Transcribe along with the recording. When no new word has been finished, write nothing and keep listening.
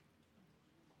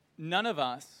None of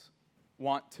us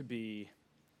want to be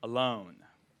alone.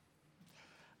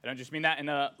 I don't just mean that in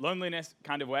a loneliness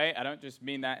kind of way. I don't just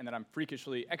mean that in that I'm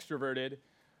freakishly extroverted.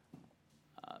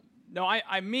 No,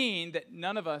 I mean that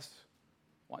none of us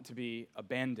want to be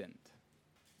abandoned.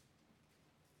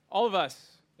 All of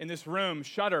us in this room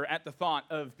shudder at the thought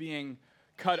of being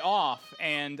cut off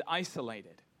and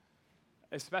isolated,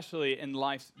 especially in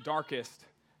life's darkest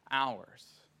hours.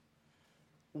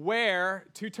 Where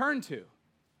to turn to,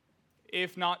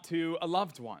 if not to a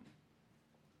loved one?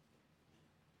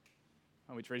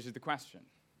 Which raises the question,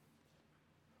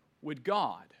 would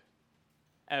God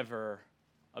ever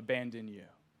abandon you?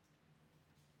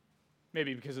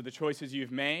 Maybe because of the choices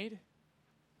you've made,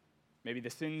 maybe the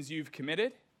sins you've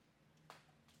committed,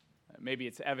 maybe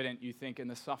it's evident, you think, in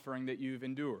the suffering that you've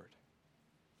endured.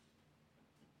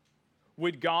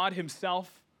 Would God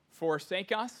himself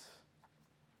forsake us?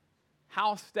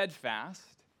 How steadfast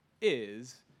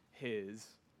is his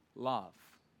love?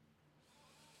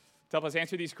 To help us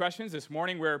answer these questions, this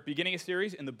morning we're beginning a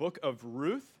series in the book of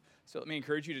Ruth. So let me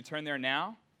encourage you to turn there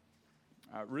now.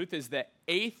 Ruth is the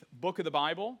 8th book of the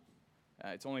Bible.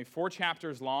 It's only 4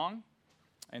 chapters long.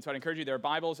 And so I'd encourage you, there are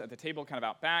Bibles at the table kind of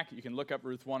out back. You can look up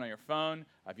Ruth 1 on your phone.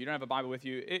 If you don't have a Bible with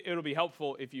you, it'll be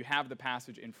helpful if you have the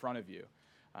passage in front of you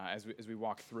as we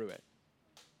walk through it.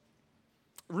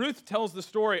 Ruth tells the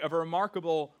story of a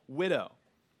remarkable widow,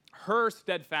 her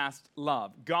steadfast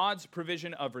love, God's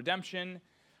provision of redemption,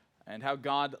 and how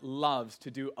God loves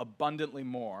to do abundantly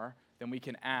more than we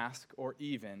can ask or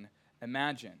even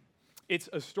imagine. It's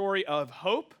a story of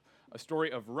hope, a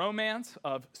story of romance,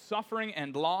 of suffering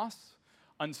and loss,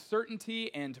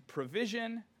 uncertainty and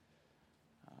provision.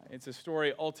 It's a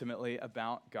story ultimately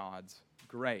about God's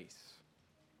grace.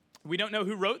 We don't know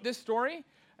who wrote this story,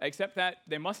 except that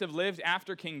they must have lived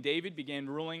after King David began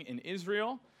ruling in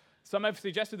Israel. Some have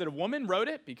suggested that a woman wrote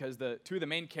it because the two of the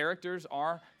main characters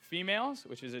are females,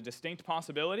 which is a distinct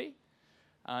possibility.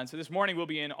 And so this morning we'll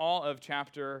be in all of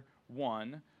chapter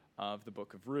 1 of the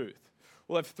book of Ruth.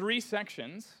 We'll have 3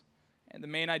 sections, and the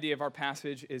main idea of our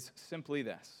passage is simply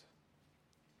this: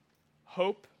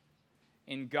 hope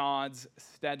in God's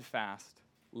steadfast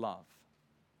love.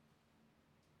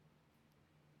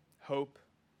 Hope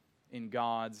in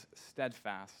God's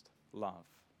steadfast love.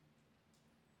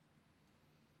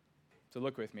 So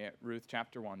look with me at Ruth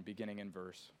chapter 1, beginning in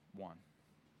verse 1.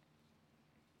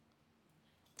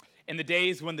 In the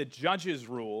days when the judges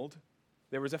ruled,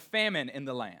 there was a famine in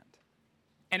the land.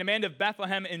 And a man of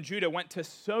Bethlehem in Judah went to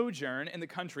sojourn in the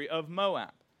country of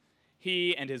Moab,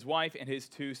 he and his wife and his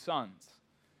 2 sons.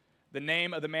 The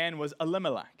name of the man was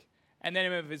Elimelech, and the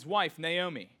name of his wife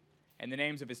Naomi, and the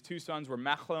names of his 2 sons were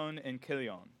Machlon and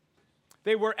Chilion.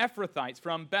 They were Ephrathites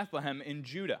from Bethlehem in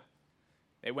Judah.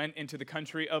 They went into the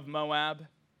country of Moab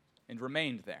and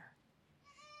remained there.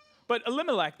 But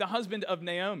Elimelech, the husband of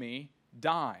Naomi,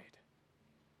 died,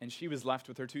 and she was left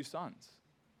with her 2 sons.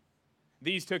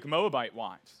 These took Moabite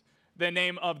wives. The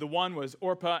name of the one was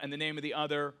Orpah, and the name of the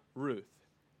other, Ruth.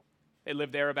 They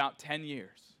lived there about 10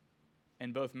 years,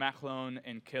 and both Machlon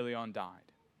and Chilion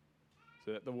died,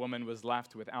 so that the woman was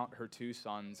left without her 2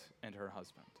 sons and her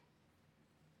husband.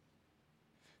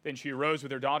 Then she arose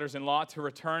with her daughters-in-law to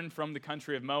return from the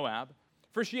country of Moab,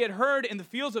 for she had heard in the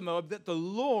fields of Moab that the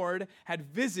Lord had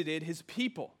visited his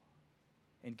people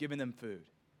and given them food.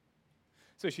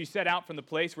 So she set out from the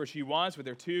place where she was with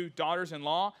her 2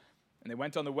 daughters-in-law, and they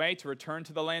went on the way to return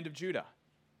to the land of Judah.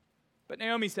 But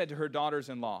Naomi said to her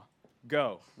daughters-in-law,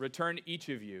 "Go, return each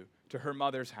of you to her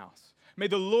mother's house. May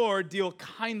the Lord deal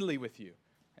kindly with you,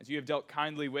 as you have dealt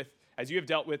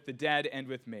with the dead and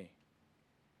with me.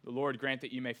 The Lord grant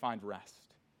that you may find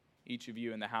rest, each of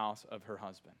you in the house of her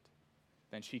husband."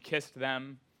 Then she kissed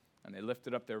them, and they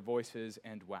lifted up their voices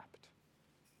and wept.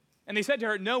 And they said to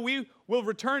her, "No, we will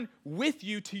return with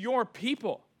you to your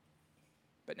people."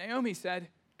 But Naomi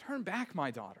said, "Turn back, my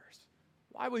daughters.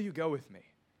 Why will you go with me?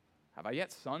 Have I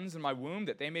yet sons in my womb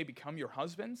that they may become your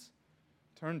husbands?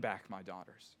 Turn back, my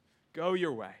daughters. Go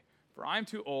your way, for I am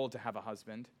too old to have a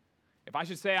husband. If I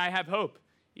should say I have hope,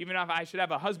 even if I should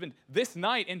have a husband this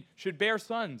night and should bear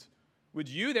sons, would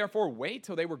you therefore wait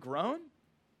till they were grown?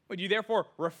 Would you therefore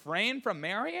refrain from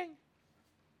marrying?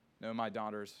 No, my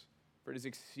daughters, for it is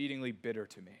exceedingly bitter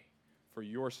to me, for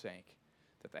your sake,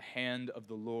 that the hand of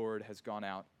the Lord has gone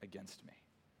out against me."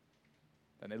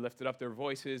 Then they lifted up their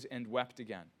voices and wept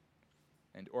again.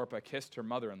 And Orpah kissed her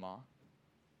mother-in-law,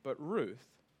 but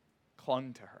Ruth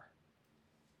clung to her.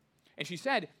 And she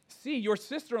said, "See, your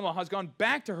sister-in-law has gone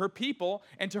back to her people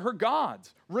and to her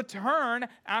gods. Return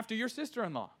after your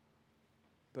sister-in-law."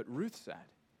 But Ruth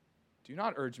said, "Do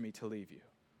not urge me to leave you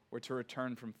or to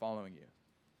return from following you.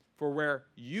 For where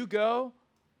you go,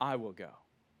 I will go.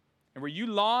 And where you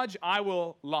lodge, I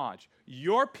will lodge.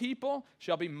 Your people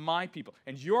shall be my people,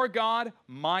 and your God,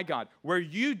 my God. Where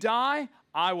you die,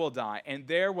 I will die, and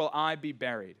there will I be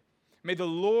buried. May the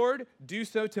Lord do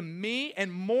so to me,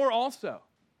 and more also,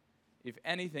 if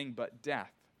anything but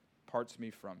death parts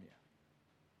me from you.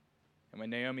 And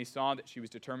when Naomi saw that she was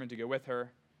determined to go with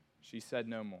her, she said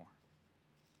no more.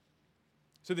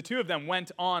 So the two of them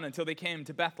went on until they came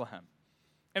to Bethlehem.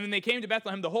 And when they came to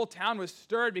Bethlehem, the whole town was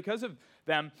stirred because of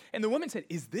them. And the woman said,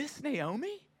 "Is this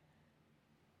Naomi?"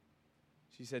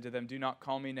 She said to them, "Do not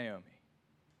call me Naomi.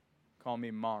 Call me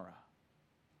Mara.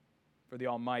 For the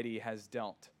Almighty has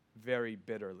dealt very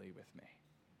bitterly with me.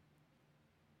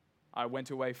 I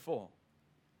went away full,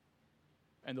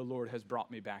 and the Lord has brought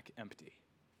me back empty.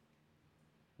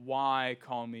 Why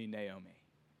call me Naomi,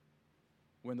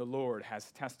 when the Lord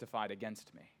has testified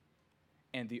against me,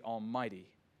 and the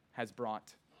Almighty has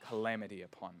brought calamity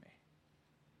upon me?"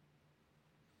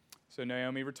 So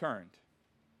Naomi returned,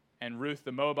 and Ruth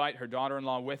the Moabite, her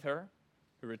daughter-in-law, with her,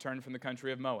 who returned from the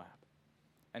country of Moab.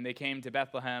 And they came to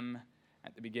Bethlehem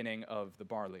at the beginning of the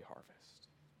barley harvest.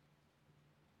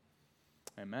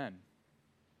 Amen.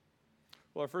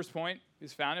 Well, our first point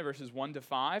is found in verses 1 to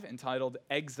 5, entitled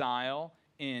Exile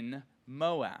in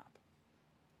Moab.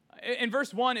 In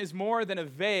verse 1 is more than a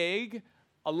vague,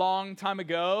 a long time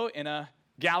ago in a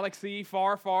galaxy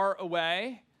far, far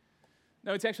away.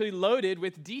 No, it's actually loaded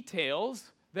with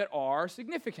details that are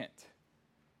significant.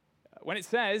 When it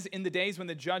says, in the days when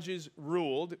the judges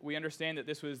ruled, we understand that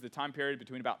this was the time period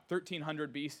between about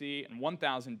 1300 BC and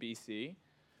 1000 BC.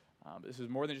 This is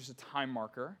more than just a time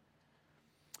marker.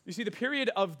 You see, the period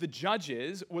of the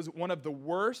judges was one of the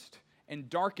worst and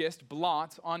darkest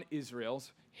blots on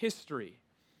Israel's history.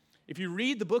 If you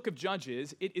read the book of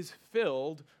Judges, it is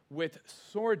filled with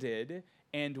sordid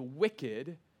and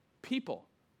wicked people.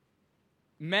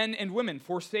 Men and women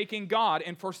forsaking God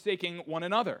and forsaking one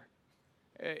another.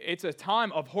 It's a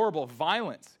time of horrible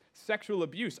violence, sexual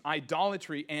abuse,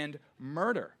 idolatry, and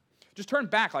murder. Just turn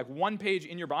back like one page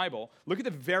in your Bible. Look at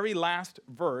the very last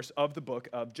verse of the book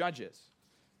of Judges.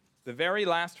 The very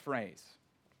last phrase.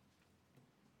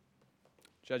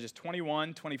 Judges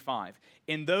 21:25.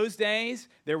 In those days,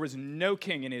 there was no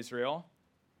king in Israel.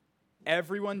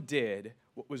 Everyone did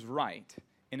what was right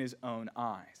in his own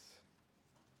eyes.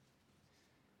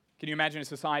 Can you imagine a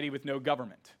society with no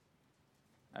government?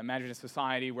 Imagine a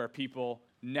society where people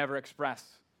never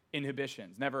express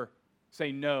inhibitions, never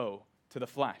say no to the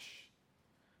flesh.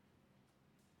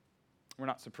 We're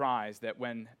not surprised that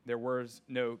when there was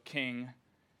no king,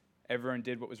 everyone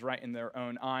did what was right in their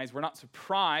own eyes. We're not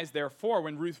surprised, therefore,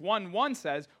 when Ruth 1:1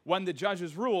 says, when the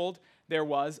judges ruled, there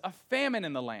was a famine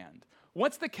in the land.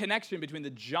 What's the connection between the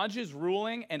judges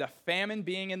ruling and a famine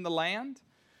being in the land?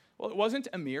 Well, it wasn't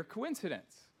a mere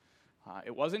coincidence.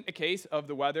 It wasn't a case of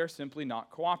the weather simply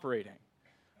not cooperating.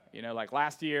 You know, like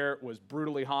last year was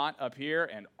brutally hot up here,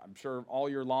 and I'm sure all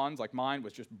your lawns, like mine,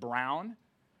 was just brown.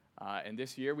 And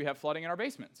this year we have flooding in our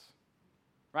basements.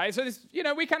 Right? So this,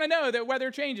 we kind of know that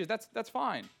weather changes. That's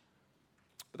fine.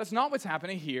 But that's not what's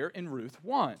happening here in Ruth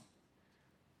 1.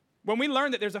 When we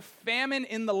learn that there's a famine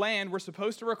in the land, we're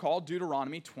supposed to recall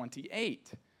Deuteronomy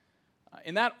 28.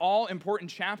 In that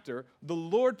all-important chapter, the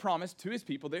Lord promised to his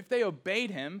people that if they obeyed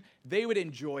him, they would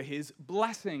enjoy his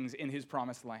blessings in his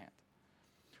promised land.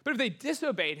 But if they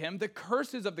disobeyed him, the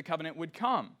curses of the covenant would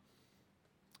come.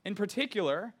 In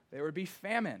particular, there would be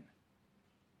famine.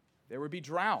 There would be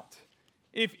drought.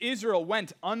 If Israel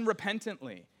went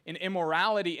unrepentantly in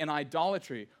immorality and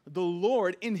idolatry, the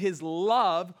Lord, in his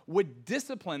love, would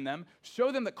discipline them,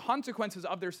 show them the consequences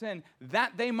of their sin,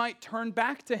 that they might turn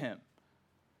back to him.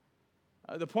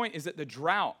 The point is that the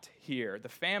drought here, the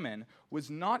famine, was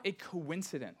not a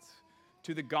coincidence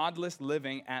to the godless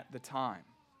living at the time.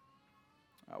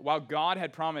 While God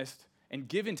had promised and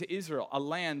given to Israel a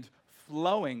land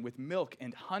flowing with milk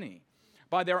and honey,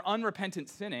 by their unrepentant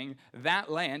sinning,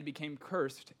 that land became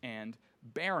cursed and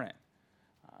barren.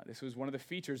 This was one of the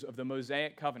features of the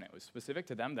Mosaic covenant. It was specific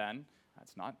to them then.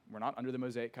 We're not under the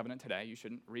Mosaic covenant today. You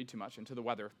shouldn't read too much into the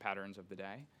weather patterns of the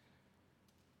day.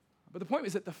 But the point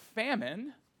was that the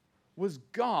famine was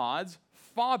God's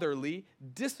fatherly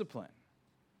discipline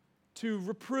to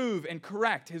reprove and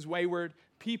correct his wayward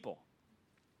people.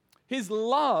 His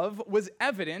love was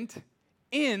evident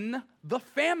in the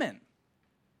famine,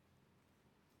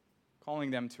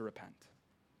 calling them to repent.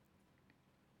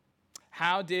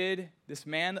 How did this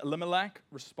man, Elimelech,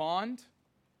 respond?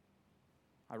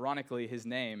 Ironically, his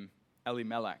name,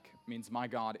 Elimelech, means my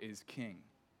God is king.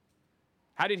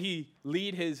 How did he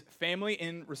lead his family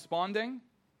in responding?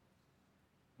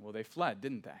 Well, they fled,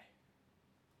 didn't they?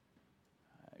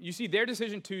 You see, their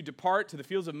decision to depart to the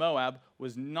fields of Moab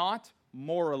was not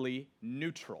morally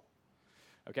neutral.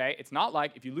 Okay? It's not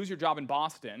like if you lose your job in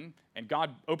Boston and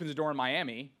God opens a door in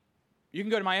Miami, you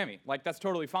can go to Miami. Like, that's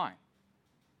totally fine.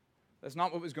 That's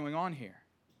not what was going on here.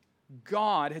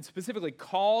 God had specifically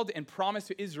called and promised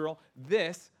to Israel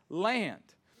this land.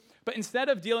 But instead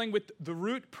of dealing with the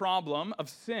root problem of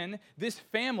sin, this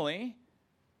family,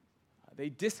 they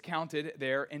discounted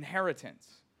their inheritance.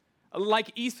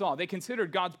 Like Esau, they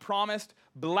considered God's promised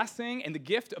blessing and the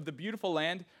gift of the beautiful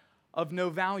land of no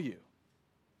value.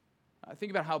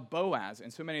 Think about how Boaz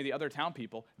and so many of the other town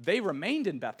people, they remained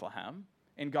in Bethlehem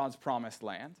in God's promised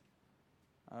land.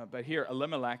 But here,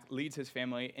 Elimelech leads his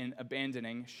family in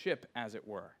abandoning ship, as it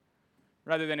were,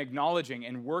 rather than acknowledging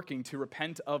and working to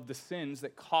repent of the sins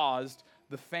that caused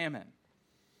the famine.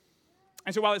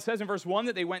 And so while it says in verse 1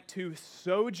 that they went to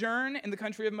sojourn in the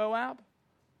country of Moab,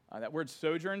 that word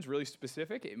sojourn is really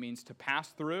specific. It means to pass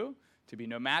through, to be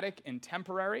nomadic and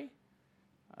temporary.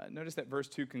 Notice that verse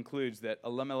 2 concludes that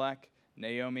Elimelech,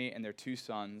 Naomi, and their 2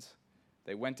 sons,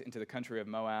 they went into the country of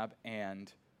Moab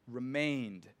and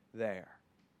remained there.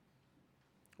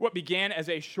 What began as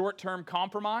a short-term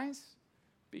compromise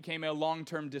became a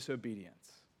long-term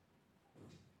disobedience.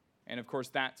 And of course,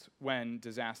 that's when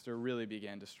disaster really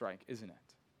began to strike, isn't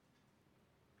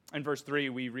it? In verse 3,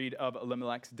 we read of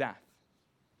Elimelech's death,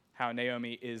 how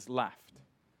Naomi is left.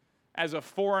 As a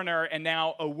foreigner and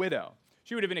now a widow,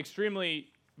 she would have been extremely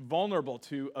vulnerable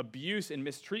to abuse and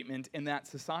mistreatment in that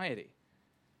society.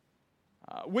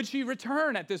 Would she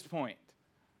return at this point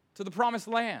to the promised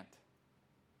land,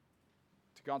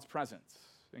 to God's presence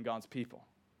and God's people?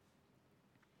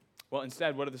 Well,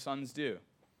 instead, what do the sons do?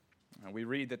 We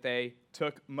read that they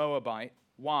took Moabite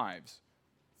wives,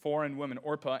 foreign women,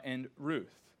 Orpah and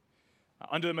Ruth.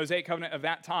 Under the Mosaic covenant of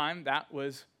that time, that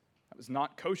was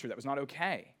not kosher. That was not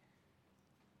okay.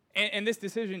 And this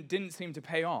decision didn't seem to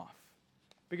pay off.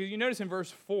 Because you notice in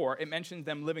verse 4, it mentions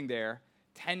them living there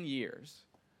 10 years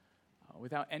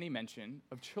without any mention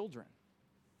of children.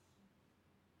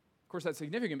 Of course, that's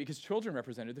significant because children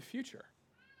represented the future.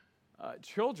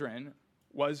 Children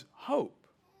was hope.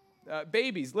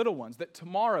 Babies, little ones, that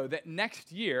tomorrow, that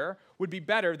next year would be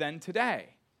better than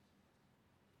today.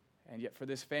 And yet for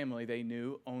this family, they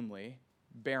knew only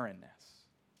barrenness.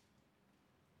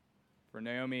 For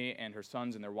Naomi and her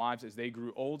sons and their wives, as they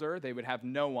grew older, they would have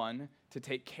no one to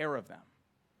take care of them,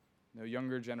 no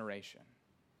younger generation.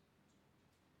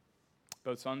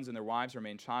 Both sons and their wives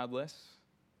remained childless.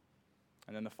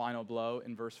 And then the final blow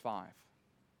in verse 5.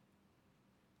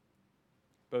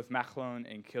 Both Machlon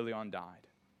and Kilion died,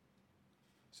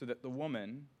 so that the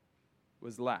woman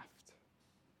was left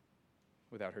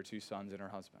without her 2 sons and her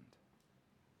husband.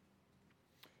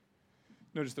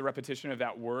 Notice the repetition of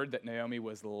that word that Naomi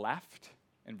was left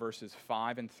in verses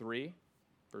 5 and 3,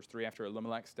 verse 3 after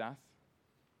Elimelech's death.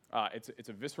 It's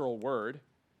a visceral word.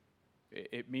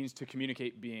 It means to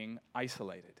communicate being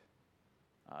isolated,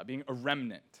 being a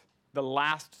remnant, the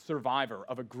last survivor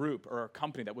of a group or a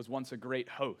company that was once a great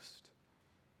host.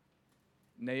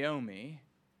 Naomi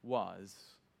was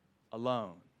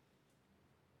alone.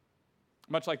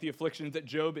 Much like the afflictions that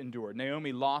Job endured,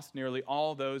 Naomi lost nearly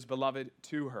all those beloved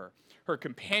to her. Her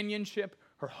companionship,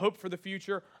 her hope for the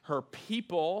future, her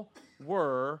people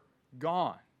were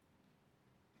gone.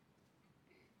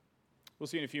 We'll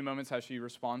see in a few moments how she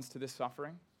responds to this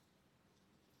suffering.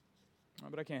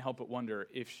 But I can't help but wonder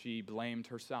if she blamed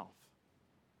herself.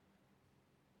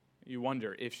 You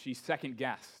wonder if she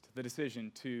second-guessed the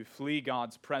decision to flee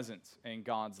God's presence and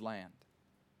God's land.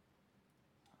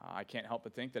 I can't help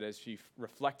but think that as she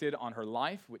reflected on her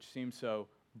life, which seemed so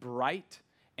bright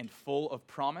and full of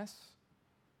promise,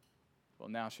 well,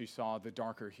 now she saw the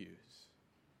darker hues,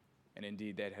 and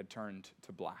indeed they had turned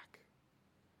to black.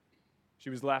 She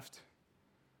was left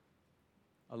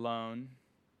alone.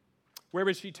 Where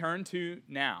would she turn to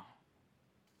now,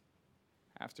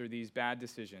 after these bad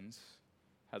decisions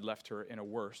had left her in a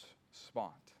worse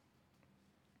spot?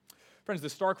 Friends, the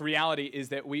stark reality is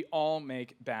that we all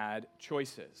make bad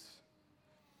choices.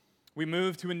 We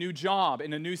move to a new job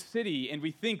in a new city, and we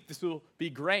think this will be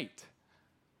great.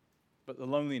 But the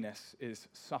loneliness is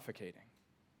suffocating.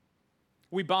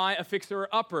 We buy a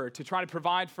fixer-upper to try to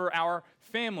provide for our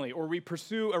family, or we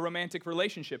pursue a romantic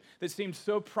relationship that seemed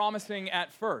so promising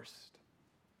at first,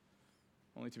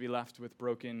 only to be left with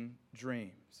broken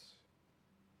dreams.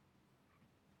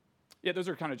 Yet those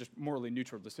are kind of just morally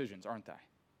neutral decisions, aren't they?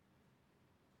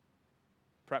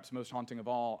 Perhaps most haunting of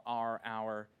all are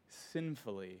our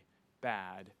sinfully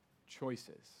bad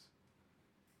choices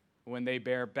when they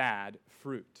bear bad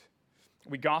fruit.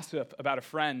 We gossip about a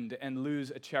friend and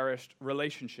lose a cherished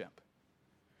relationship.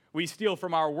 We steal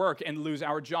from our work and lose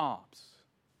our jobs.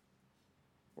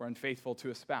 We're unfaithful to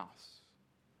a spouse,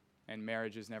 and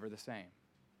marriage is never the same.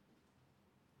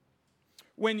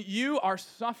 When you are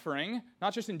suffering,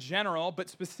 not just in general, but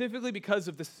specifically because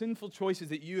of the sinful choices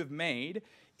that you have made,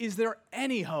 is there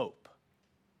any hope?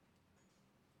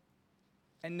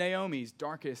 And Naomi's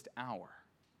darkest hour,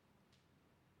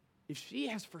 if she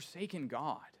has forsaken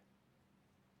God,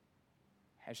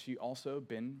 has she also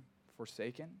been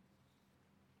forsaken?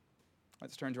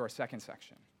 Let's turn to our second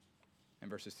section in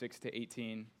verses 6 to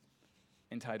 18,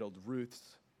 entitled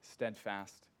Ruth's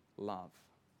Steadfast Love.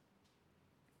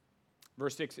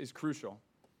 Verse 6 is crucial.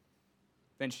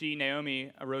 Then she,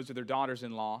 Naomi, arose with her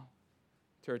daughters-in-law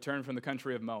to return from the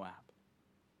country of Moab,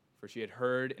 for she had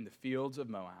heard in the fields of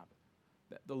Moab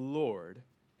that the Lord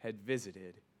had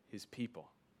visited his people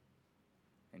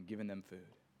and given them food.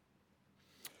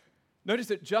 Notice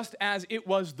that just as it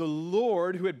was the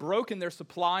Lord who had broken their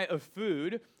supply of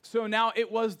food, so now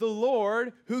it was the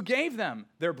Lord who gave them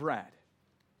their bread.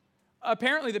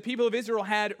 Apparently, the people of Israel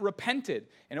had repented,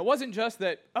 and it wasn't just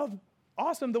that, oh,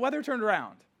 awesome, the weather turned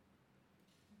around.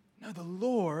 No, the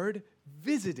Lord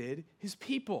visited his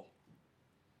people.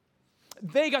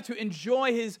 They got to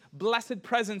enjoy his blessed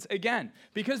presence again.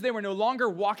 Because they were no longer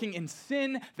walking in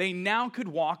sin, they now could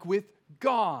walk with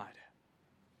God.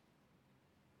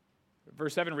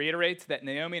 Verse 7 reiterates that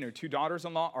Naomi and her two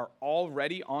daughters-in-law are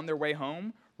already on their way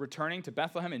home, returning to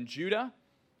Bethlehem in Judah.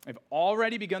 They've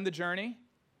already begun the journey.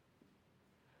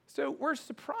 So we're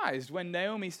surprised when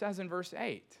Naomi says in verse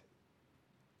 8,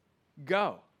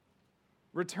 "Go,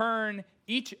 return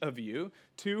each of you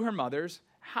to her mother's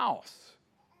house."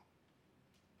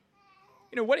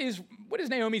 You know, what is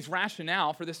Naomi's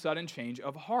rationale for this sudden change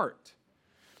of heart?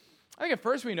 I think at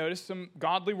first we notice some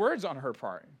godly words on her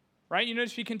part, right? You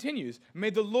notice she continues,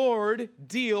 "May the Lord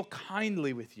deal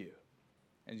kindly with you,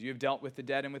 as you have dealt with the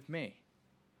dead and with me.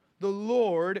 The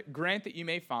Lord grant that you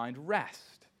may find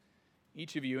rest,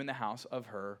 each of you in the house of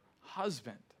her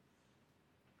husband."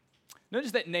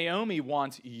 Notice that Naomi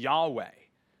wants Yahweh,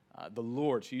 the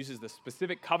Lord. She uses the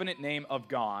specific covenant name of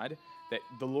God that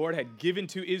the Lord had given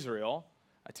to Israel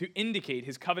to indicate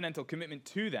his covenantal commitment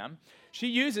to them. She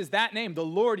uses that name, the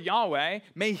Lord Yahweh.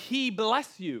 May he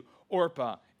bless you,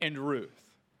 Orpah and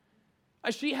Ruth.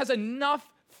 She has enough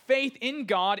faith in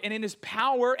God and in his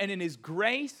power and in his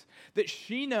grace that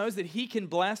she knows that he can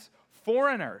bless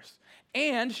foreigners.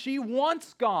 And she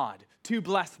wants God to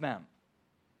bless them.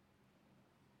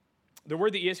 The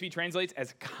word the ESV translates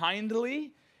as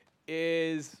kindly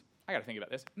is, I got to think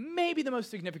about this, maybe the most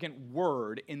significant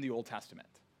word in the Old Testament.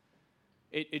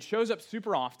 It shows up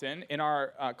super often. In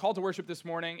our call to worship this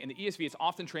morning, in the ESV, it's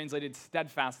often translated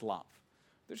steadfast love.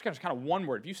 There's kind of one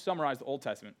word. If you summarize the Old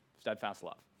Testament, steadfast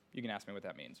love. You can ask me what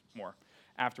that means more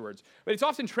afterwards. But it's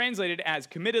often translated as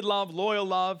committed love, loyal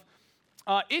love.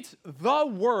 It's the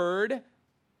word,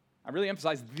 I really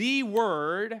emphasize the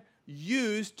word,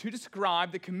 used to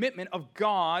describe the commitment of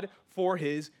God for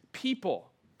his people.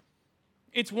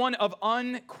 It's one of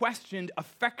unquestioned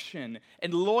affection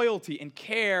and loyalty and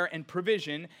care and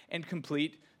provision and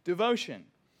complete devotion.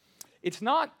 It's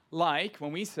not like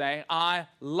when we say, "I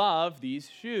love these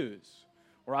shoes,"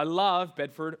 or "I love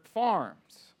Bedford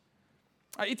Farms."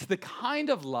 It's the kind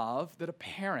of love that a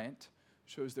parent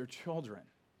shows their children.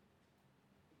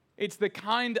 It's the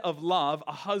kind of love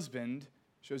a husband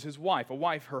shows his wife, a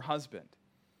wife her husband.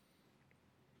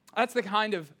 That's the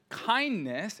kind of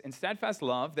kindness and steadfast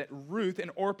love that Ruth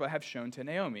and Orpah have shown to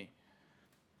Naomi.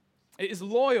 It is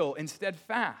loyal and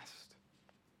steadfast.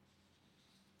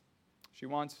 She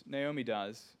wants, Naomi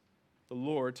does, the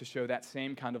Lord to show that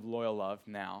same kind of loyal love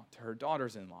now to her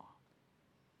daughters-in-law.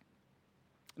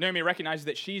 Naomi recognizes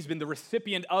that she's been the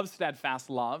recipient of steadfast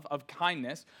love, of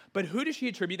kindness, but who does she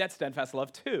attribute that steadfast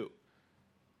love to?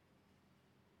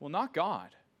 Well, not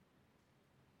God.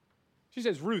 She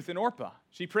says Ruth and Orpah.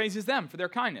 She praises them for their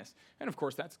kindness. And of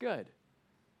course, that's good.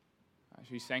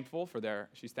 She's thankful for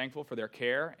their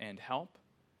care and help.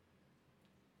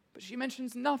 But she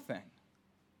mentions nothing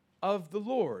of the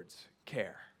Lord's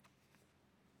care.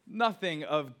 Nothing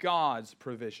of God's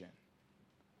provision.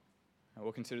 And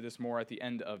we'll consider this more at the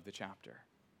end of the chapter.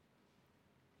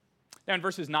 Now in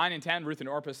verses 9 and 10, Ruth and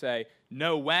Orpah say,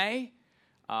 "No way."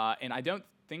 And I don't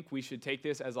think we should take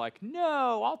this as like,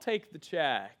 "No, I'll take the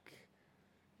check."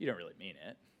 You don't really mean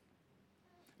it.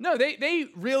 No,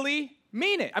 they really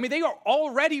mean it. I mean, they are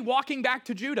already walking back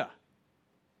to Judah.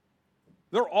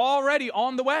 They're already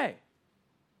on the way.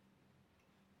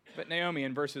 But Naomi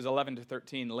in verses 11 to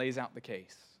 13 lays out the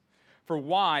case for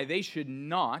why they should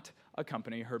not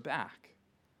accompany her back.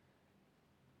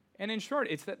 And in short,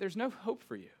 it's that there's no hope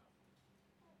for you.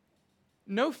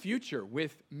 no future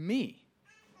with me.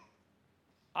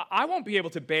 I won't be able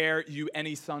to bear you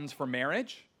any sons for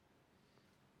marriage.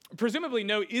 Presumably,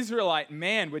 no Israelite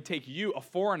man would take you, a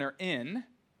foreigner, in.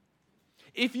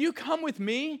 If you come with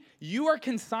me, you are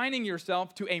consigning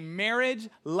yourself to a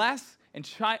marriage-less and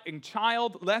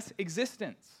child-less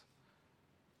existence.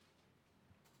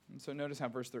 And so notice how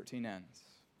verse 13 ends.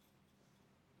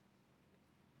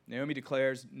 Naomi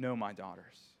declares, "No, my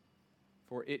daughters,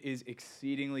 for it is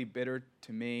exceedingly bitter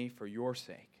to me for your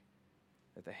sake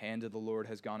that the hand of the Lord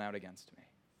has gone out against me."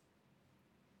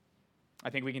 I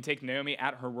think we can take Naomi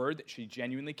at her word that she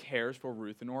genuinely cares for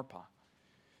Ruth and Orpah.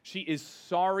 She is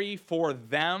sorry for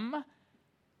them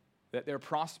that their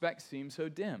prospects seem so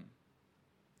dim.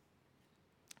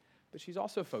 But she's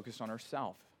also focused on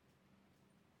herself.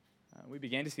 We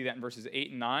began to see that in verses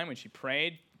 8 and 9 when she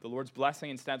prayed the Lord's blessing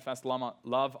and steadfast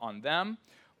love on them,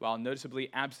 while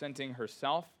noticeably absenting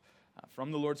herself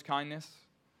from the Lord's kindness.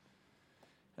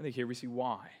 I think here we see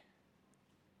why.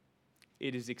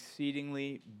 It is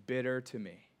exceedingly bitter to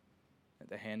me that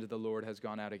the hand of the Lord has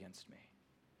gone out against me.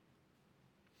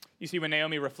 You see, when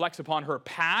Naomi reflects upon her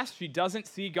past, she doesn't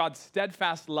see God's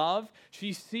steadfast love.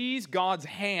 She sees God's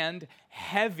hand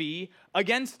heavy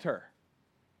against her.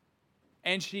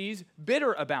 And she's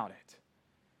bitter about it.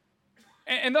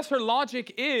 And thus her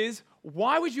logic is,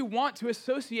 why would you want to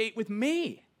associate with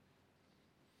me?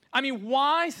 I mean,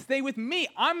 why stay with me?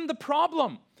 I'm the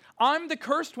problem. I'm the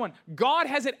cursed one. God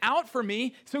has it out for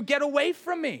me, so get away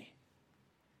from me.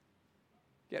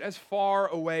 Get as far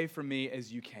away from me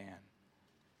as you can,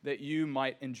 that you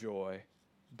might enjoy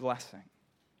blessing.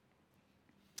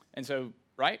 And so,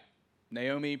 right,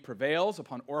 Naomi prevails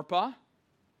upon Orpah,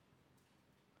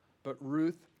 but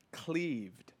Ruth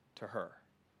cleaved to her,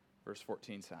 verse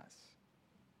 14 says.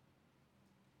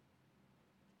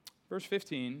 Verse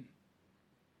 15,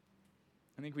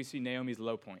 I think we see Naomi's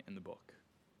low point in the book.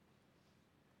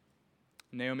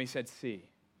 Naomi said, "See,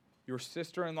 your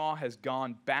sister-in-law has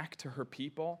gone back to her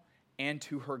people and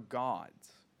to her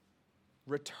gods.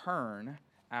 Return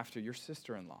after your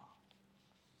sister-in-law."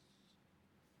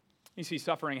 You see,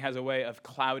 suffering has a way of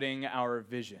clouding our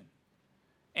vision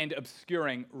and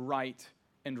obscuring right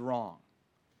and wrong.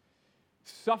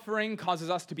 Suffering causes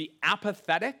us to be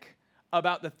apathetic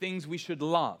about the things we should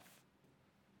love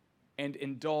and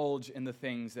indulge in the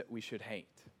things that we should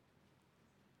hate.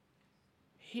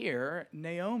 Here,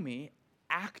 Naomi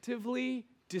actively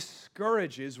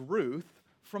discourages Ruth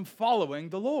from following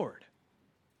the Lord.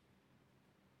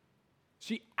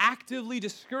 She actively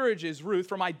discourages Ruth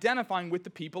from identifying with the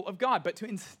people of God, but to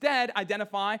instead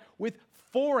identify with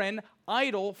foreign,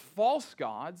 idol, false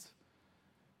gods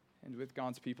and with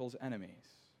God's people's enemies.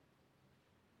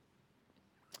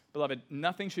 Beloved,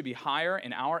 nothing should be higher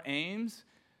in our aims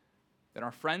than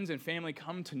our friends and family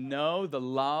come to know the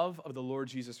love of the Lord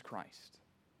Jesus Christ.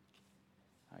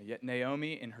 Yet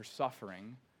Naomi, in her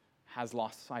suffering, has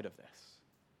lost sight of this.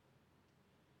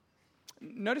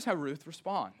 Notice how Ruth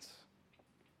responds.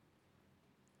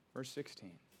 Verse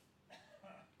 16.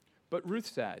 But Ruth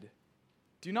said,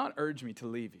 "Do not urge me to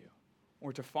leave you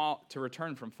or to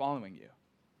return from following you.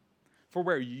 For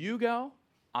where you go,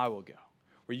 I will go.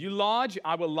 Where you lodge,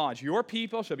 I will lodge. Your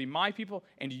people shall be my people,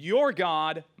 and your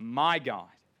God, my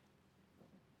God.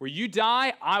 Where you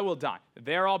die, I will die.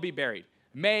 There I'll be buried.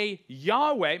 May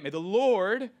Yahweh, may the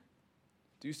Lord,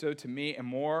 do so to me and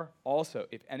more also,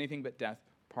 if anything but death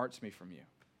parts me from you."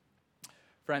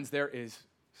 Friends, there is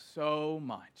so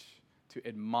much to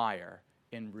admire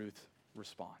in Ruth's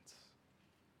response.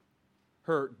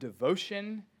 Her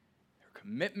devotion, her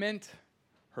commitment,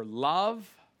 her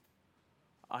love.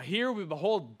 Here we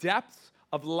behold depths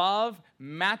of love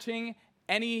matching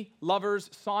any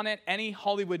lover's sonnet, any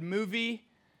Hollywood movie.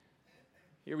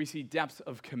 Here we see depths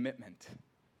of commitment.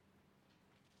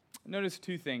 Notice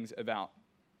two things about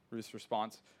Ruth's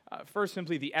response. First,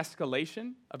 simply the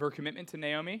escalation of her commitment to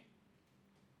Naomi.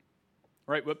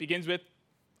 Right, what begins with,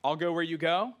 "I'll go where you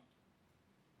go,"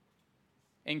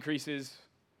 increases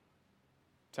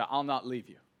to, "I'll not leave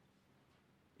you,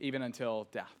 even until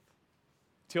death.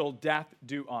 Till death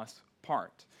do us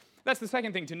part." That's the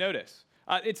second thing to notice.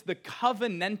 It's the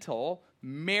covenantal,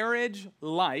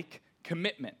 marriage-like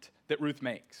commitment that Ruth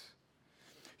makes.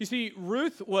 You see,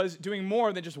 Ruth was doing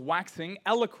more than just waxing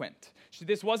eloquent.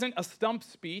 This wasn't a stump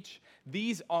speech.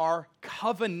 These are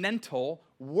covenantal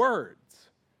words.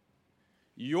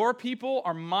 Your people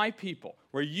are my people.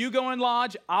 Where you go and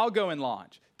lodge, I'll go and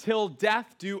lodge. Till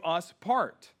death do us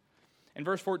part. In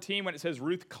verse 14, when it says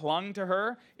Ruth clung to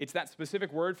her, it's that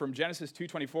specific word from Genesis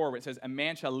 2:24 where it says, "A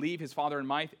man shall leave his father and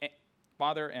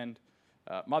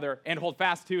mother and hold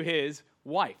fast to his"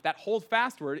 wife. That hold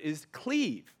fast word is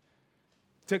cleave,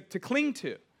 to cling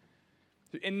to.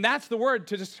 And that's the word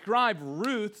to describe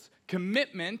Ruth's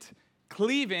commitment,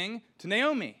 cleaving to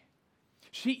Naomi.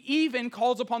 She even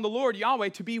calls upon the Lord, Yahweh,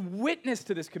 to be witness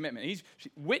to this commitment. He's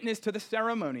witness to the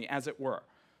ceremony, as it were,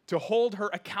 to hold her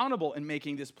accountable in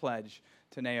making this pledge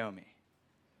to Naomi.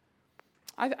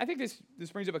 I think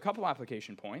this brings up a couple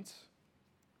application points.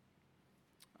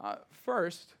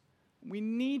 First, we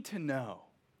need to know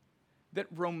that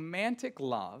romantic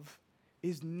love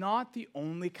is not the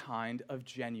only kind of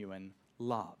genuine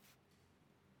love.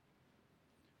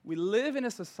 We live in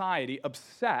a society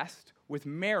obsessed with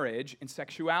marriage and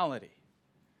sexuality.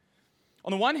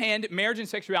 On the one hand, marriage and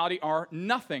sexuality are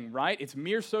nothing, right? It's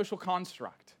mere social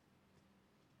construct.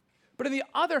 But on the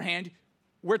other hand,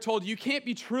 we're told you can't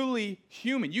be truly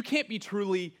human. You can't be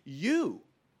truly you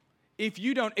if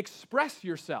you don't express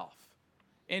yourself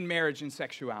in marriage and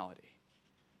sexuality.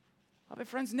 But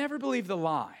friends, never believe the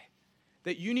lie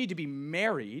that you need to be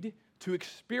married to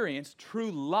experience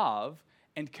true love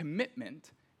and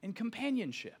commitment and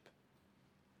companionship.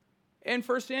 In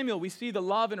 1 Samuel, we see the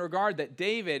love and regard that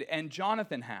David and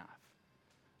Jonathan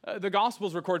have. The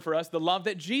Gospels record for us the love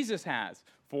that Jesus has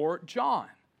for John.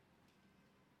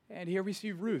 And here we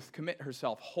see Ruth commit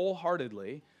herself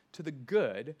wholeheartedly to the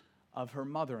good of her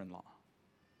mother-in-law.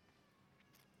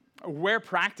 Where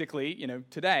practically,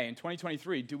 today in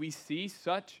 2023, do we see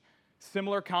such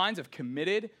similar kinds of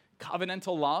committed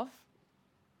covenantal love?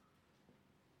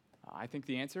 I think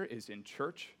the answer is in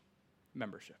church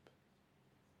membership.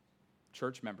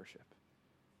 Church membership.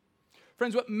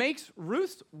 Friends, what makes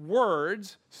Ruth's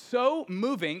words so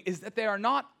moving is that they are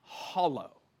not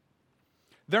hollow.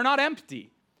 They're not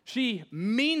empty. She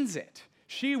means it.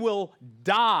 She will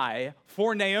die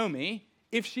for Naomi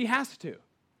if she has to.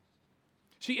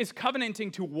 She is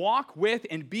covenanting to walk with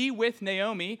and be with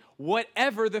Naomi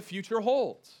whatever the future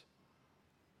holds.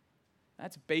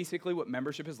 That's basically what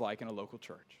membership is like in a local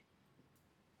church.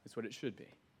 It's what it should be.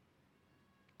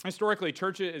 Historically,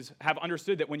 churches have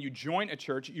understood that when you join a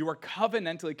church, you are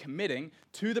covenantally committing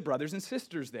to the brothers and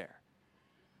sisters there.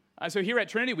 So here at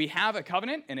Trinity, we have a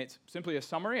covenant, and it's simply a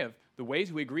summary of the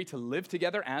ways we agree to live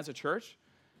together as a church.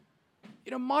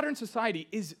 Modern society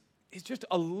is just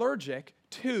allergic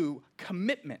to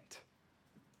commitment.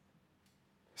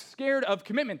 Scared of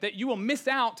commitment, that you will miss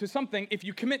out to something if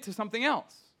you commit to something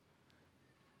else.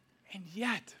 And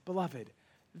yet, beloved,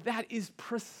 that is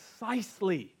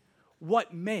precisely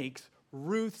what makes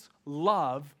Ruth's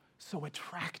love so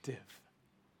attractive,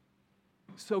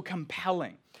 so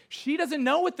compelling. She doesn't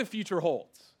know what the future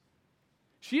holds.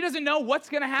 She doesn't know what's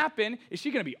going to happen. Is she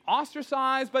going to be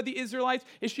ostracized by the Israelites?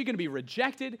 Is she going to be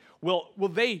rejected? Will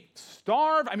they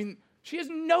starve? She has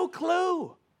no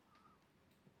clue.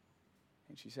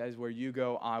 And she says, where you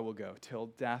go, I will go, till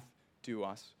death do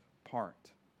us part.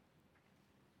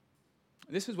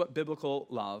 This is what biblical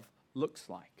love looks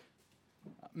like.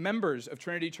 Members of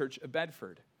Trinity Church of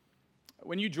Bedford,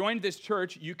 when you joined this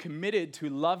church, you committed to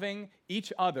loving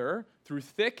each other through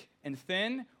thick and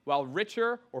thin, while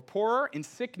richer or poorer, in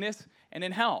sickness and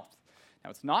in health. Now,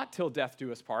 it's not till death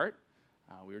do us part.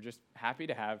 We were just happy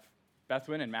to have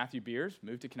Bethwyn and Matthew Beers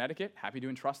move to Connecticut, happy to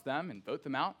entrust them and vote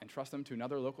them out and trust them to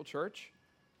another local church.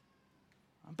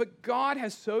 But God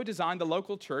has so designed the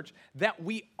local church that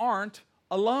we aren't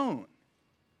alone.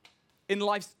 In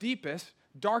life's deepest,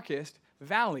 darkest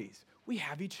valleys, we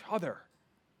have each other.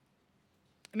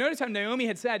 Notice how Naomi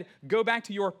had said, go back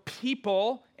to your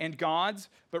people and gods,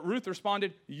 but Ruth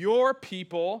responded, your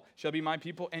people shall be my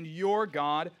people, and your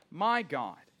God, my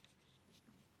God.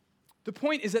 The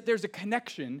point is that there's a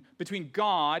connection between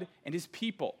God and his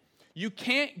people. You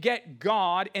can't get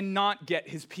God and not get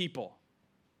his people.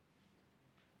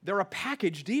 They're a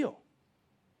package deal.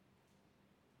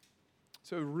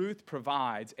 So Ruth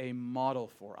provides a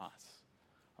model for us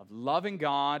of loving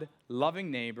God, loving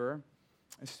neighbor,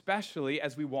 especially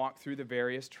as we walk through the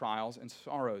various trials and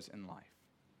sorrows in life.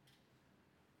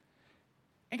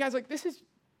 And guys, this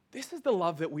is the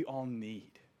love that we all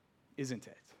need, isn't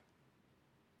it?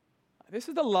 This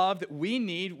is the love that we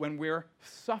need when we're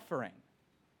suffering.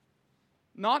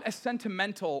 Not a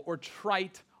sentimental or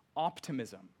trite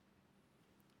optimism,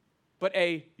 but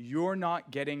a you're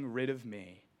not getting rid of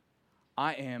me.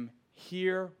 I am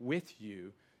here with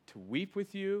you to weep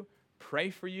with you, pray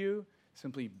for you,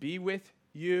 simply be with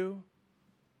you.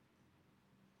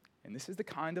 And this is the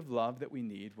kind of love that we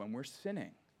need when we're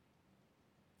sinning.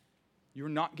 You're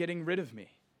not getting rid of me.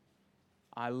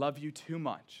 I love you too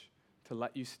much to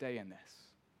let you stay in this.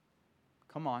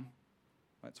 Come on,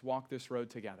 let's walk this road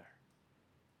together.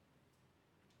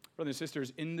 Brothers and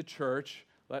sisters, in the church,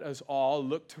 let us all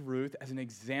look to Ruth as an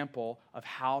example of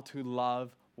how to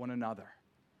love one another.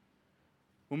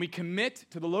 When we commit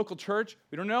to the local church,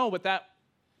 we don't know what that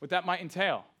might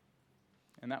entail.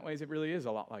 In that ways, it really is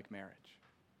a lot like marriage.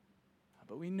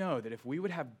 But we know that if we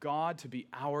would have God to be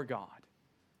our God,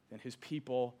 then his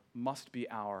people must be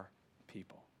our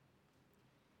people.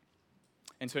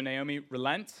 And so Naomi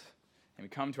relents, and we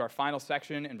come to our final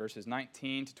section in verses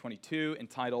 19 to 22,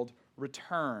 entitled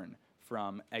Return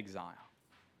from Exile.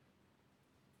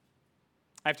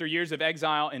 After years of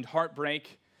exile and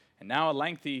heartbreak, and now a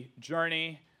lengthy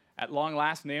journey, at long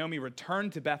last Naomi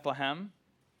returned to Bethlehem,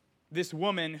 this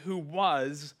woman who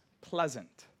was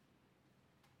pleasant.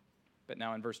 But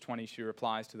now in verse 20, she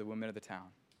replies to the women of the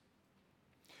town,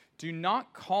 "Do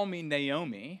not call me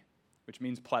Naomi," which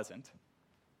means pleasant.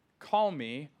 "Call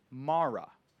me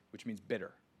Mara," which means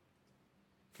bitter.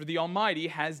 "For the Almighty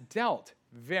has dealt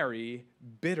very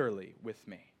bitterly with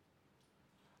me.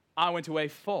 I went away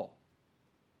full,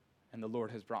 and the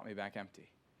Lord has brought me back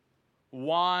empty.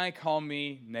 Why call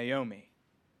me Naomi,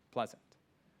 pleasant,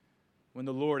 when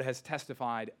the Lord has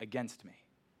testified against me,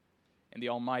 and the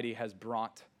Almighty has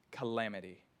brought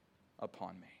calamity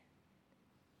upon me?"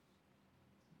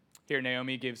 Here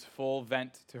Naomi gives full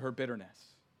vent to her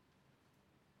bitterness.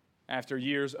 After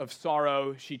years of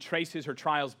sorrow, she traces her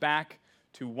trials back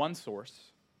to one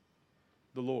source,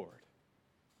 the Lord.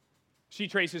 She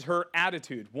traces her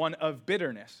attitude, one of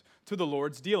bitterness, to the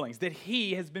Lord's dealings, that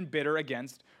he has been bitter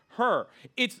against her.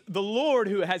 It's the Lord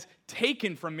who has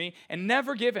taken from me and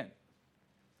never given.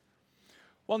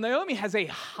 While Naomi has a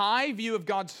high view of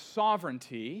God's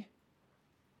sovereignty,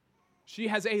 she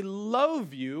has a low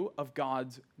view of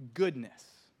God's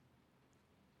goodness.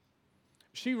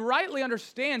 She rightly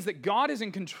understands that God is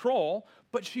in control,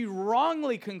 but she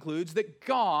wrongly concludes that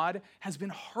God has been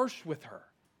harsh with her.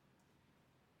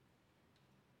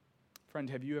 Friend,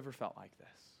 have you ever felt like this?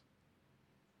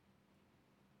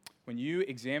 When you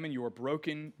examine your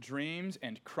broken dreams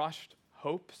and crushed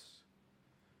hopes,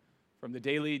 from the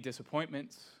daily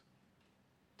disappointments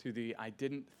to the "I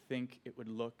didn't think it would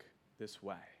look this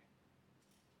way."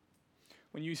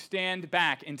 When you stand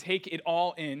back and take it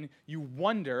all in, you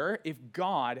wonder if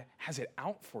God has it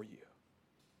out for you.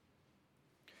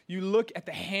 You look at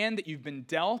the hand that you've been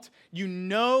dealt, you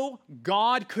know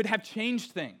God could have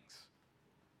changed things.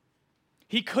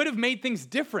 He could have made things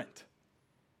different,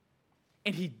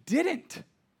 and he didn't.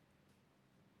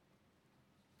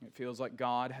 It feels like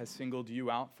God has singled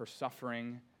you out for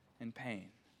suffering and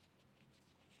pain.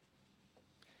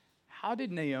 How did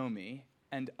Naomi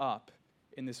end up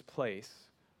in this place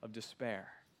of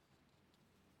despair?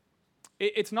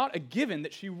 It's not a given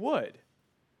that she would.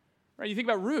 Right? You think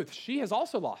about Ruth, she has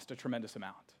also lost a tremendous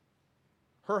amount.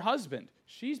 Her husband,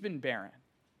 she's been barren.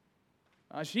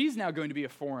 She's now going to be a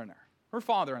foreigner. Her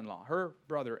father-in-law, her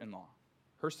brother-in-law,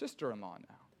 her sister-in-law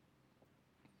now.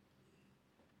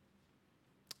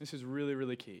 This is really,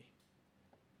 really key.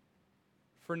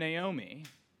 For Naomi,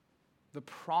 the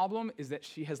problem is that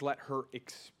she has let her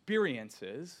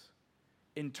experiences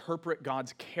interpret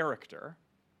God's character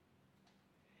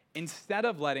instead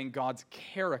of letting God's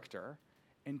character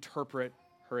interpret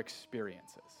her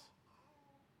experiences.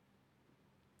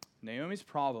 Naomi's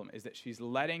problem is that she's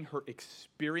letting her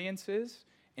experiences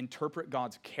interpret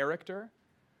God's character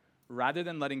rather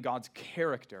than letting God's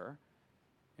character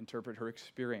interpret her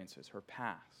experiences, her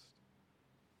past.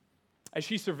 As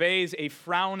she surveys a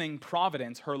frowning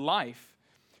providence, her life,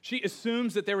 she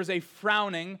assumes that there is a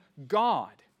frowning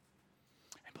God.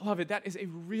 And beloved, that is a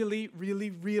really, really,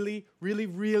 really, really,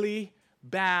 really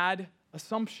bad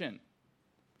assumption.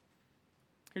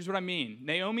 Here's what I mean.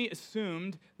 Naomi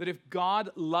assumed that if God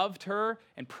loved her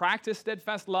and practiced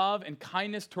steadfast love and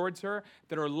kindness towards her,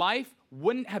 that her life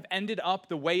wouldn't have ended up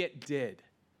the way it did.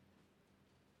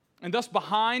 And thus,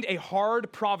 behind a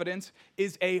hard providence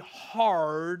is a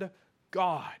hard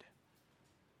God.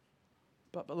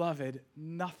 But beloved,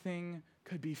 nothing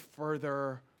could be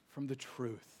further from the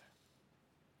truth.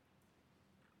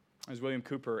 As William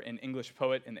Cowper, an English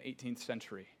poet in the 18th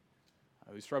century,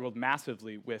 who struggled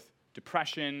massively with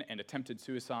depression and attempted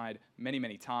suicide many,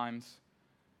 many times,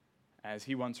 as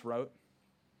he once wrote,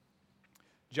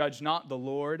 "Judge not the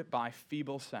Lord by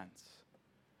feeble sense,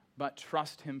 but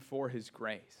trust him for his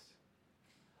grace.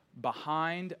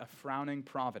 Behind a frowning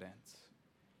providence,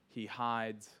 he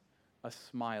hides a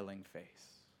smiling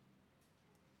face."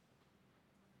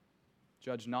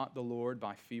 Judge not the Lord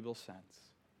by feeble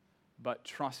sense, but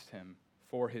trust him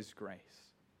for his grace.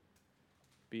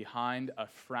 Behind a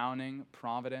frowning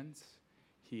providence,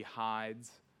 he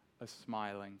hides a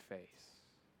smiling face.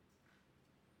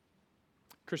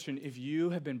 Christian, if you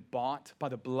have been bought by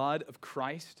the blood of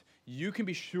Christ, you can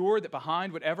be sure that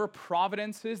behind whatever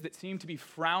providences that seem to be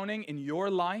frowning in your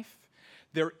life,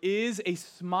 there is a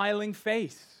smiling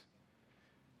face.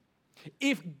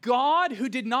 If God, who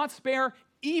did not spare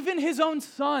even his own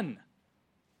son,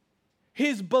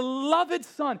 his beloved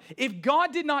son, if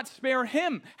God did not spare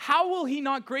him, how will he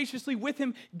not graciously with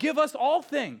him give us all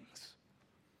things?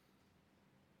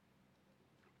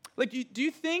 Do you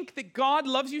think that God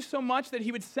loves you so much that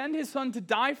he would send his son to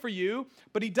die for you,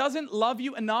 but he doesn't love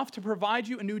you enough to provide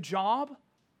you a new job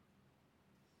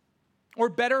or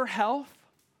better health?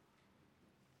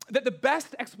 That the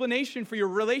best explanation for your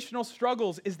relational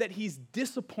struggles is that he's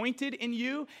disappointed in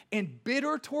you and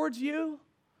bitter towards you?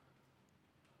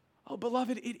 Oh,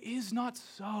 beloved, it is not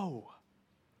so.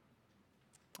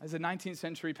 As the 19th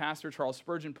century pastor Charles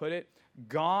Spurgeon put it,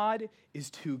 God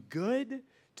is too good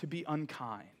to be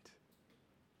unkind,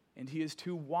 and he is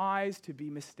too wise to be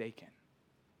mistaken.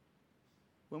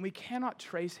 When we cannot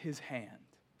trace his hand,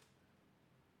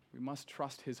 we must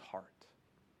trust his heart.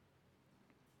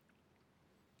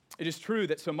 It is true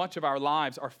that so much of our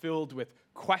lives are filled with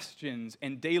questions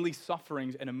and daily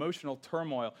sufferings and emotional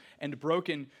turmoil and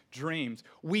broken dreams.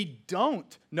 We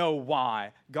don't know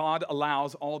why God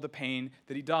allows all the pain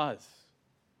that he does.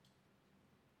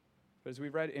 But as we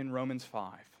read in Romans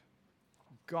 5,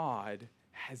 God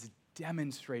has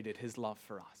demonstrated his love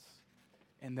for us,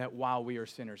 and that while we are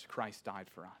sinners, Christ died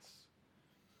for us.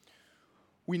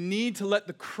 We need to let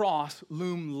the cross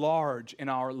loom large in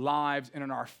our lives and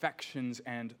in our affections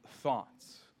and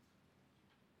thoughts.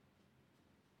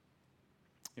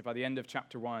 By the end of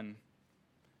chapter 1,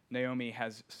 Naomi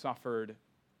has suffered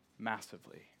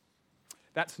massively.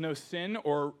 That's no sin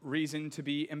or reason to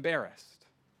be embarrassed.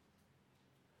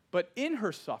 But in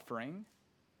her suffering,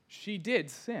 she did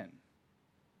sin.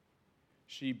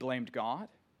 She blamed God.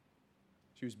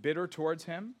 She was bitter towards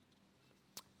him.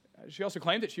 She also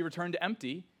claimed that she returned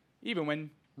empty, even when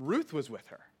Ruth was with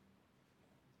her.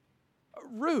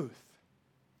 Ruth,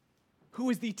 who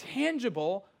is the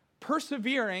tangible,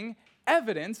 persevering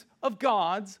evidence of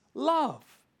God's love.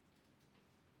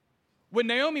 When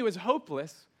Naomi was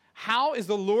hopeless, how is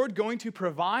the Lord going to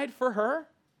provide for her?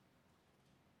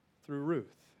 Through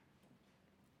Ruth.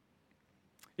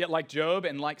 Yet like Job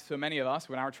and like so many of us,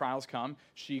 when our trials come,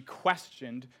 she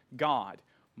questioned God.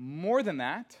 More than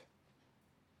that,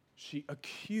 she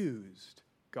accused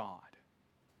God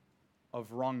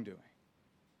of wrongdoing.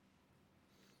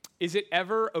 Is it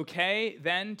ever okay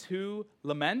then to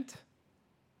lament?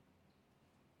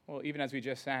 Well, even as we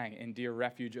just sang in Dear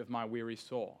Refuge of My Weary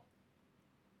Soul,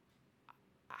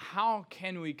 how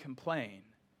can we complain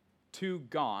to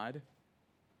God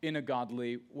in a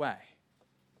godly way?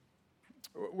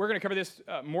 We're going to cover this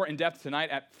more in depth tonight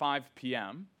at 5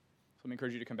 p.m. So let me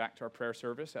encourage you to come back to our prayer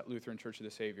service at Lutheran Church of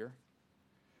the Savior.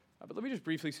 But let me just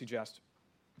briefly suggest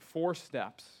 4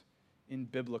 steps in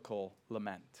biblical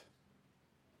lament.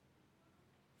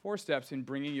 4 steps in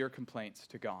bringing your complaints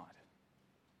to God.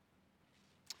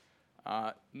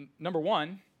 Number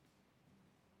 1,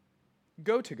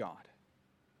 go to God.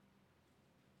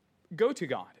 Go to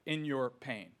God in your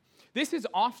pain. This is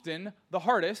often the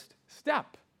hardest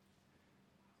step.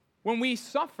 When we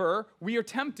suffer, we are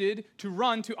tempted to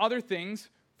run to other things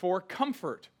for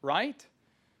comfort, right?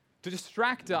 To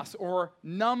distract us or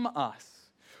numb us.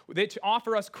 They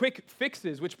offer us quick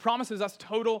fixes, which promises us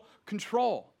total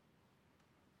control.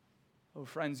 Oh,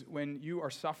 friends, when you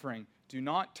are suffering, do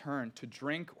not turn to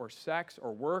drink or sex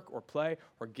or work or play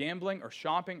or gambling or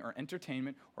shopping or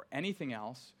entertainment or anything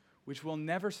else which will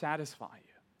never satisfy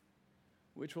you,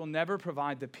 which will never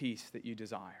provide the peace that you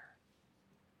desire.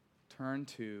 Turn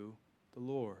to the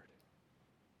Lord.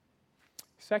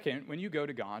 Second, when you go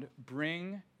to God,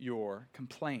 bring your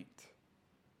complaint.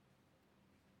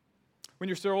 When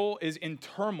your soul is in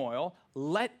turmoil,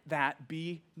 let that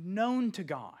be known to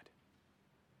God.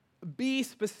 Be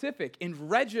specific and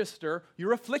register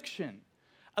your affliction.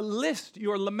 List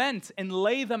your laments and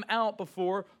lay them out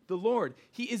before the Lord.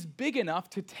 He is big enough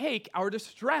to take our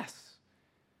distress,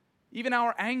 even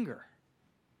our anger.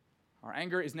 Our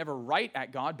anger is never right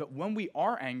at God, but when we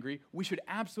are angry, we should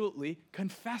absolutely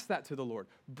confess that to the Lord.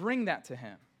 Bring that to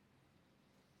him.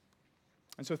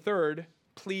 And so third,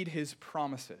 plead his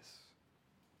promises.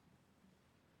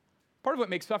 Part of what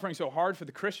makes suffering so hard for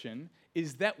the Christian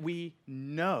is that we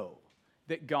know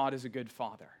that God is a good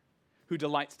father who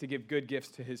delights to give good gifts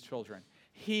to his children.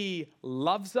 He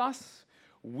loves us.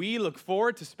 We look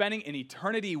forward to spending an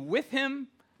eternity with him.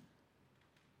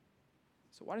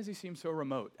 So why does he seem so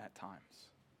remote at times?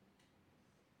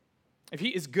 If he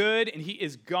is good and he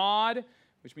is God,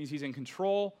 which means he's in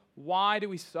control, why do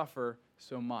we suffer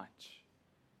so much.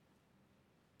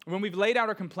 When we've laid out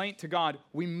our complaint to God,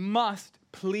 we must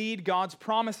plead God's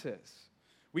promises.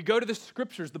 We go to the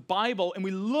scriptures, the Bible, and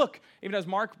we look, even as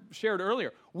Mark shared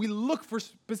earlier, we look for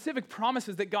specific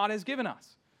promises that God has given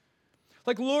us.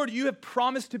 Like, Lord, you have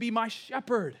promised to be my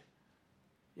shepherd,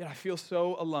 yet I feel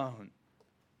so alone.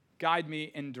 Guide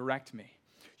me and direct me.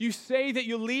 You say that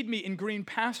you'll lead me in green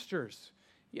pastures,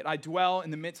 yet I dwell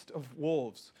in the midst of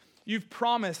wolves. You've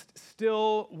promised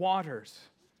still waters,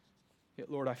 yet,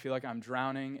 Lord, I feel like I'm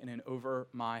drowning in and over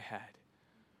my head.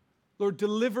 Lord,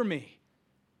 deliver me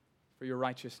for your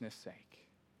righteousness' sake.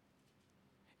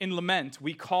 In lament,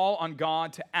 we call on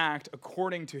God to act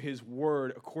according to his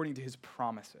word, according to his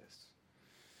promises.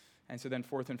 And so then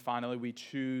fourth and finally, we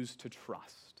choose to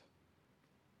trust.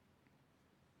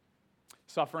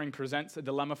 Suffering presents a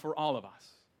dilemma for all of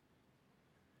us.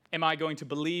 Am I going to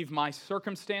believe my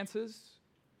circumstances,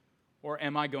 or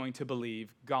am I going to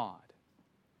believe God?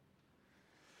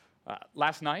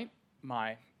 Last night,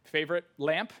 my favorite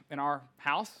lamp in our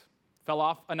house fell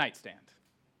off a nightstand,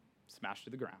 smashed to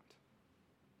the ground.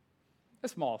 A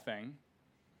small thing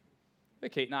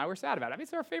that Kate and I were sad about. I mean,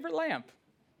 it's our favorite lamp.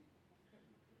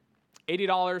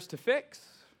 $80 to fix,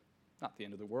 not the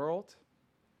end of the world.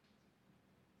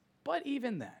 But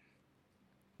even then,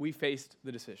 we faced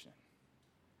the decision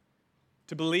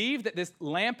to believe that this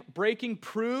lamp breaking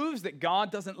proves that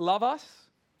God doesn't love us,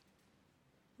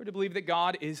 or to believe that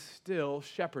God is still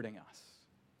shepherding us,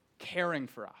 caring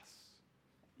for us,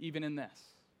 even in this.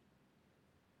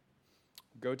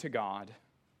 Go to God,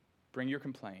 bring your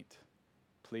complaint,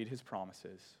 plead his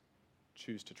promises,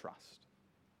 choose to trust.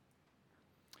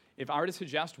 If I were to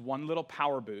suggest one little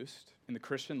power boost in the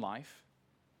Christian life,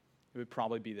 it would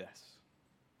probably be this.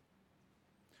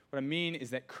 What I mean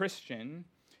is that, Christian,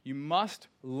 you must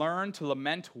learn to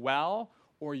lament well,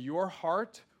 or your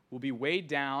heart will be weighed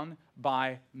down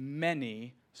by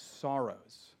many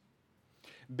sorrows.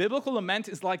 Biblical lament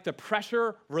is like the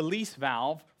pressure release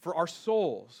valve for our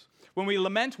souls. When we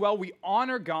lament well, we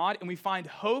honor God and we find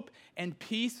hope and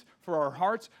peace for our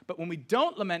hearts. But when we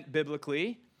don't lament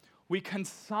biblically, we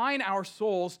consign our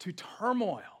souls to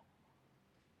turmoil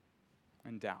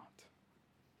and doubt.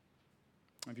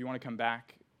 If you want to come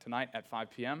back tonight at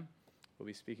 5 p.m., we'll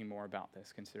be speaking more about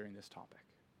this, considering this topic.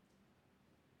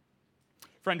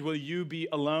 Friend, will you be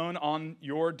alone on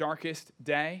your darkest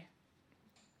day?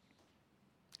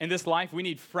 In this life, we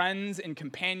need friends and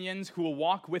companions who will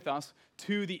walk with us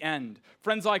to the end.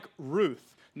 Friends like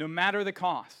Ruth, no matter the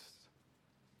cost.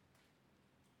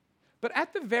 But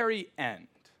at the very end,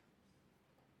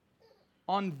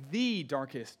 on the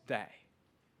darkest day,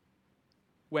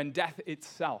 when death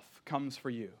itself comes for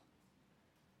you,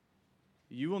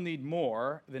 you will need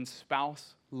more than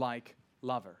spouse-like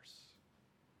lovers.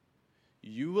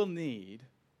 You will need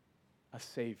a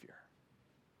Savior.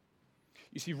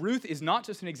 You see, Ruth is not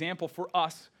just an example for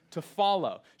us to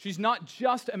follow. She's not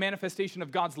just a manifestation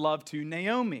of God's love to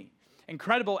Naomi,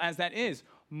 incredible as that is.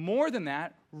 More than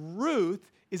that,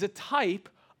 Ruth is a type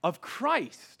of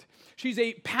Christ. She's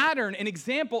a pattern, an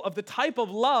example of the type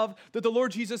of love that the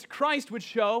Lord Jesus Christ would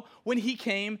show when he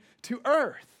came to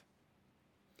earth.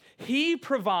 He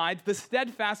provides the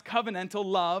steadfast covenantal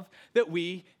love that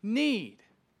we need.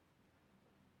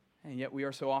 And yet we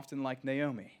are so often like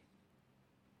Naomi,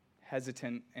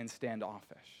 hesitant and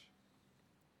standoffish.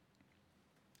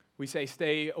 We say,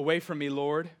 "Stay away from me,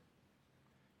 Lord.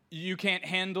 You can't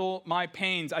handle my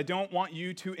pains. I don't want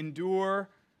you to endure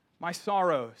my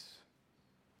sorrows."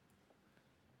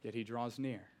 Yet he draws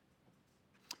near.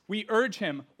 We urge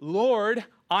him, "Lord,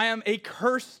 I am a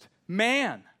cursed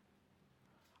man.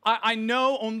 I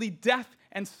know only death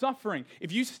and suffering.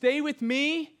 If you stay with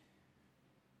me,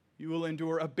 you will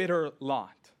endure a bitter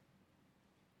lot."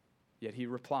 Yet he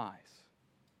replies,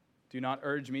 "Do not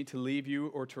urge me to leave you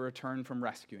or to return from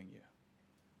rescuing you.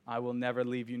 I will never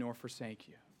leave you nor forsake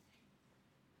you."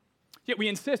 Yet we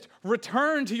insist,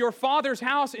 "Return to your Father's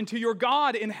house and to your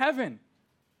God in heaven."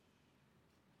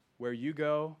 "Where you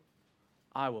go,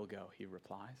 I will go," he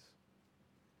replies.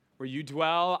 "Where you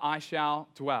dwell, I shall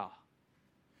dwell.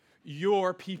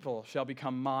 Your people shall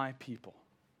become my people."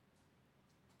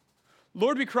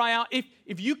 Lord, we cry out,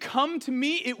 if you come to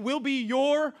me, it will be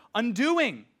your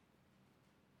undoing.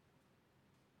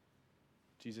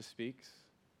 Jesus speaks,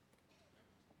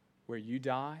 "Where you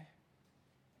die,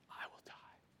 I will die.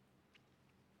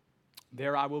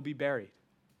 There I will be buried.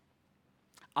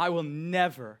 I will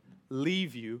never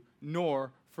leave you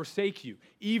nor forsake you,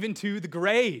 even to the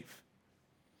grave.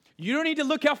 You don't need to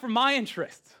look out for my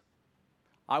interests.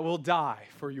 I will die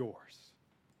for yours.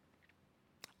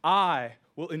 I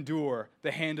will endure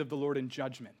the hand of the Lord in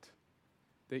judgment.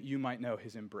 that you might know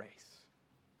his embrace.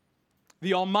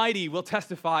 The Almighty will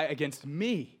testify against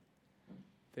me,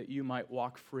 that you might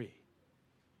walk free.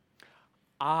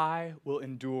 I will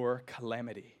endure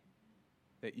calamity,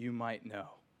 that you might know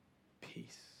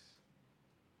peace.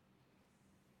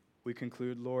 We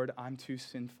conclude, Lord, I'm too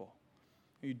sinful.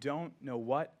 You don't know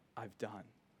what I've done.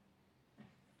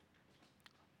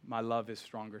 My love is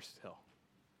stronger still,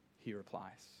 he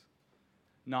replies.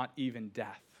 Not even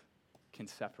death can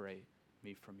separate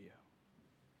me from you.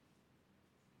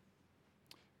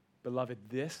 Beloved,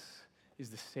 this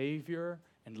is the Savior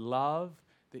and love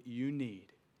that you need,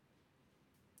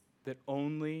 that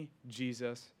only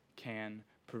Jesus can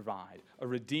provide. A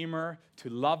Redeemer to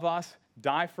love us,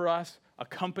 die for us,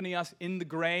 accompany us in the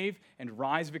grave, and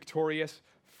rise victorious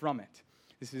from it.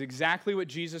 This is exactly what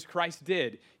Jesus Christ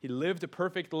did. He lived a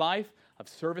perfect life of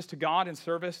service to God and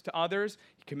service to others.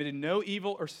 He committed no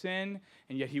evil or sin,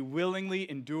 and yet he willingly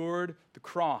endured the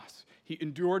cross. He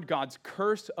endured God's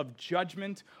curse of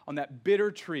judgment on that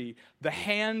bitter tree. The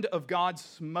hand of God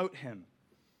smote him.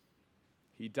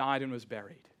 He died and was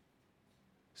buried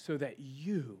so that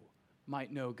you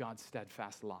might know God's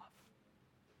steadfast love,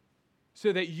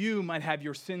 so that you might have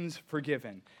your sins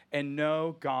forgiven and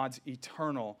know God's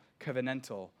eternal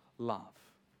covenantal love.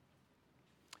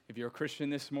 If you're a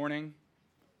Christian this morning,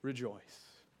 rejoice.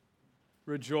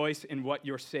 Rejoice in what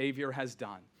your Savior has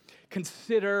done.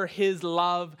 Consider his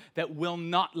love that will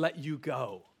not let you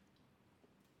go.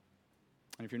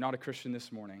 And if you're not a Christian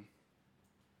this morning,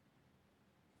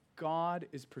 God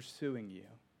is pursuing you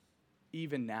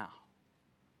even now.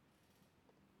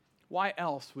 Why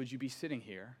else would you be sitting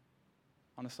here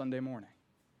on a Sunday morning?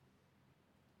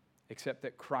 Except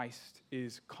that Christ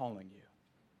is calling you,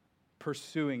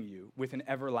 pursuing you with an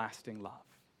everlasting love.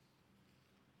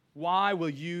 Why will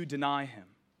you deny him?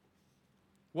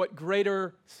 What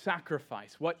greater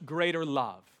sacrifice, what greater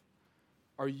love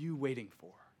are you waiting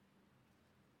for?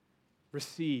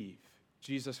 Receive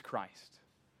Jesus Christ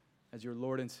as your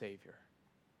Lord and Savior.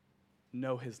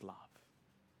 Know his love,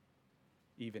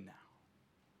 even now.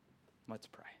 Let's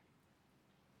pray.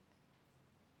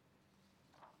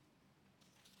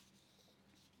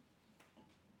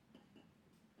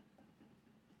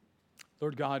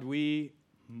 Lord God, we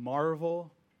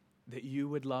marvel that you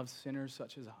would love sinners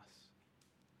such as us.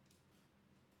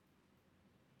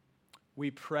 We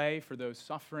pray for those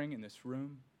suffering in this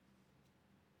room,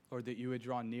 Lord, that you would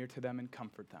draw near to them and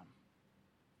comfort them,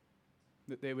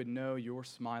 that they would know your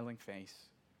smiling face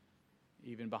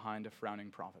even behind a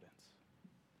frowning providence.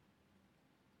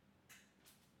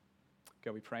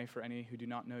 God, we pray for any who do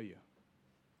not know you.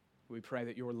 We pray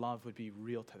that your love would be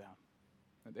real to them,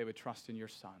 that they would trust in your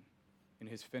Son, in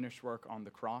his finished work on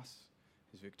the cross,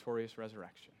 his victorious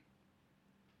resurrection.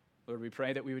 Lord, we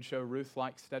pray that we would show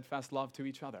Ruth-like steadfast love to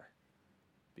each other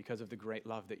because of the great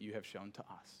love that you have shown to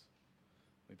us.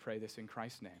 We pray this in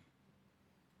Christ's name.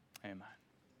 Amen.